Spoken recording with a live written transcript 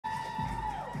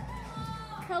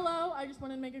Hello, I just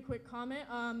wanted to make a quick comment.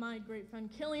 My great friend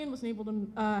Killian wasn't able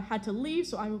to, had to leave,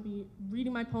 so I will be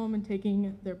reading my poem and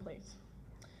taking their place.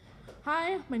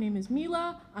 Hi, my name is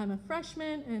Mila. I'm a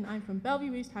freshman, and I'm from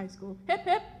Bellevue East High School. Hip,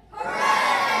 hip.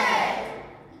 Hooray!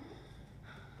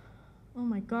 Oh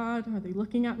my God, are they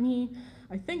looking at me?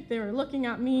 I think they are looking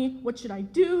at me. What should I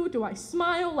do? Do I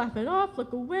smile, laugh it off,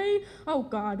 look away? Oh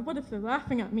God, what if they're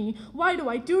laughing at me? Why do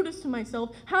I do this to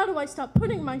myself? How do I stop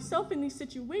putting myself in these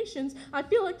situations? I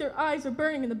feel like their eyes are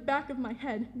burning in the back of my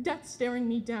head, death staring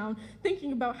me down,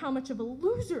 thinking about how much of a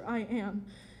loser I am.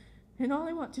 And all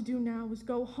I want to do now is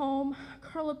go home,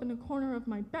 curl up in the corner of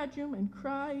my bedroom and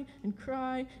cry and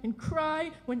cry and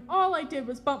cry when all I did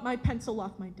was bump my pencil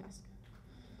off my desk.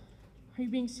 Are you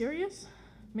being serious?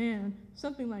 Man, if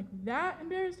something like that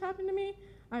embarrassed happened to me,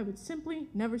 I would simply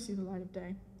never see the light of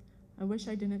day. I wish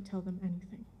I didn't tell them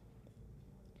anything.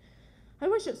 I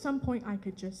wish at some point I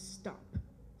could just stop.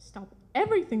 Stop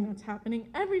everything that's happening,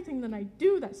 everything that I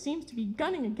do that seems to be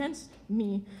gunning against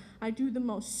me. I do the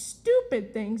most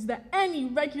stupid things that any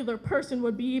regular person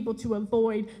would be able to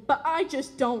avoid, but I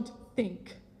just don't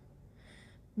think.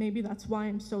 Maybe that's why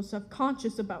I'm so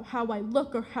self-conscious about how I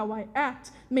look or how I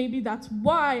act. Maybe that's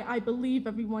why I believe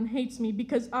everyone hates me,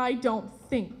 because I don't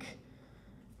think.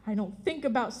 I don't think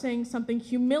about saying something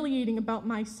humiliating about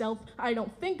myself. I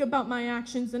don't think about my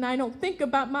actions, and I don't think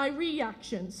about my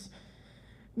reactions.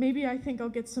 Maybe I think I'll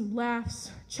get some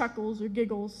laughs, chuckles, or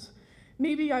giggles.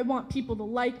 Maybe I want people to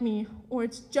like me, or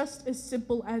it's just as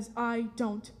simple as I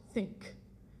don't think.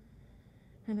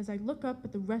 And as I look up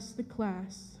at the rest of the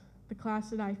class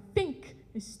that I think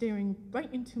is staring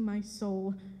right into my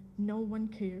soul, no one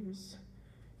cares.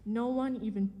 No one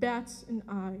even bats an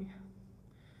eye.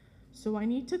 So I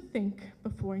need to think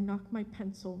before I knock my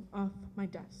pencil off my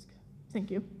desk.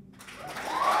 Thank you.